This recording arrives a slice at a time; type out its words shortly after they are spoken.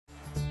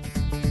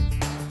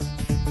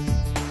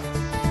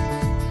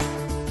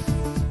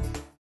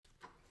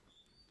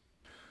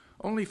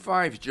Only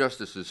 5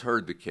 justices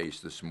heard the case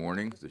this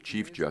morning. The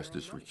Chief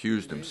Justice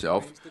recused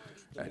himself.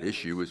 At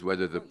issue is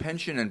whether the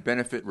pension and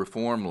benefit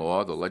reform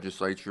law the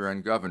legislature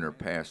and governor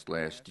passed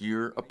last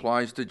year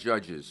applies to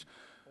judges.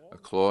 A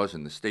clause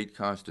in the state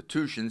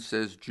constitution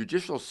says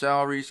judicial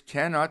salaries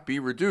cannot be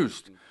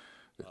reduced.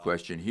 The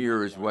question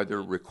here is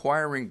whether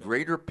requiring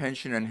greater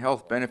pension and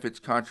health benefits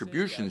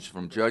contributions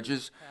from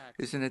judges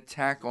is an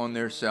attack on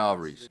their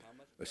salaries.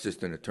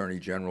 Assistant Attorney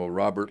General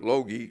Robert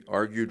Logie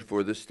argued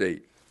for the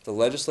state. The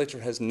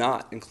legislature has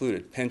not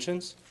included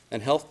pensions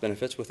and health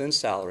benefits within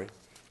salary,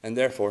 and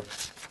therefore,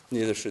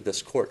 neither should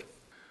this court.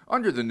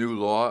 Under the new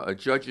law, a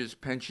judge's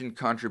pension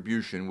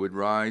contribution would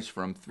rise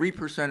from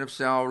 3% of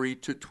salary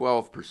to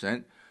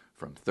 12%,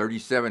 from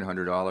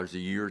 $3,700 a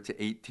year to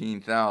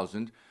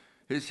 $18,000.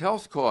 His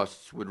health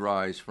costs would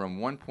rise from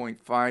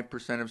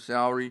 1.5% of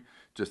salary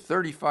to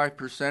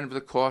 35% of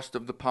the cost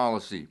of the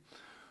policy.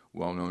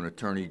 Well-known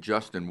attorney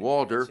Justin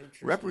Walder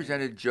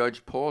represented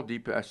Judge Paul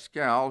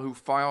DePascal, who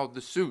filed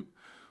the suit.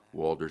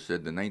 Walder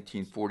said the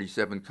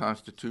 1947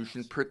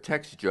 Constitution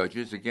protects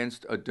judges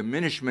against a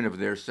diminishment of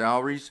their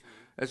salaries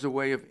as a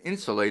way of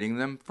insulating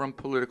them from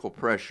political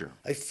pressure.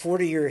 A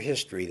 40-year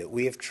history that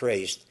we have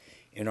traced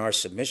in our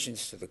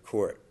submissions to the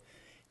court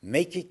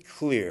make it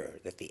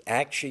clear that the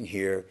action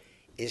here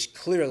is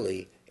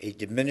clearly a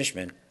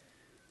diminishment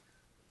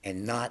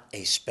and not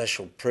a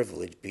special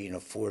privilege being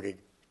afforded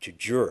to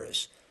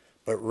jurors,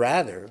 but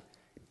rather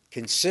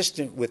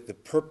consistent with the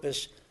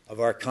purpose of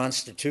our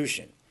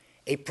Constitution,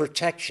 a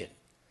protection.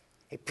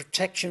 A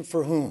protection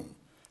for whom?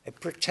 A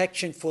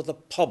protection for the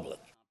public.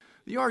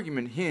 The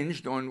argument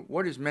hinged on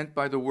what is meant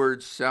by the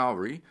word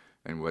salary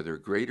and whether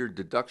greater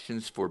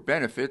deductions for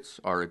benefits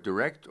are a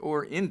direct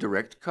or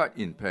indirect cut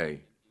in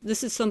pay.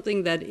 This is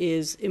something that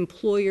is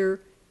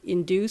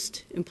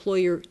employer-induced,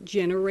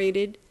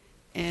 employer-generated,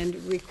 and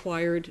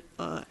required.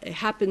 It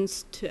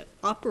happens to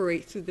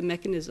operate through the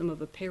mechanism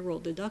of a payroll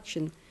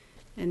deduction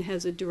and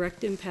has a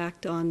direct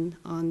impact on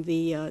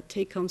the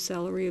take-home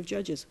salary of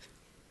judges.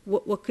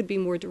 What could be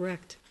more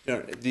direct?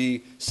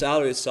 The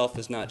salary itself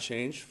has not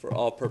changed for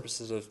all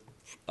purposes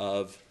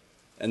of,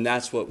 and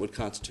that's what would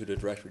constitute a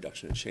direct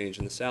reduction, a change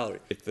in the salary.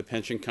 If the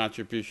pension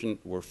contribution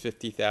were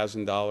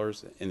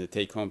 $50,000 and the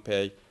take-home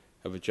pay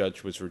of a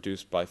judge was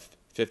reduced by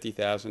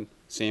 $50,000,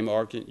 same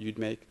argument you'd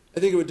make? I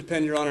think it would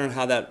depend, Your Honor, on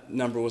how that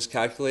number was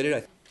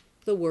calculated.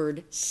 The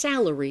word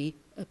salary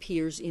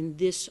appears in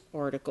this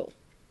article.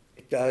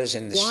 It does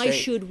in the state. Why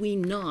should we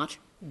not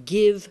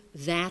give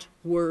that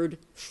word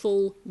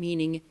full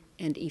meaning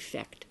and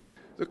effect?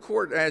 The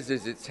court, as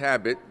is its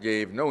habit,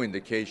 gave no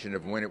indication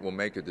of when it will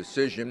make a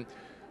decision.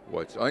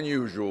 What's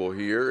unusual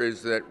here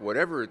is that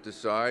whatever it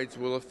decides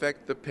will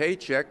affect the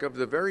paycheck of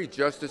the very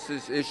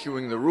justices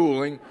issuing the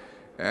ruling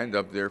and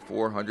of their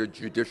 400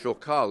 judicial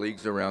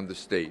colleagues around the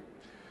state.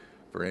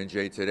 For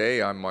NJ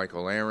Today, I'm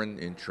Michael Aaron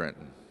in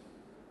Trenton.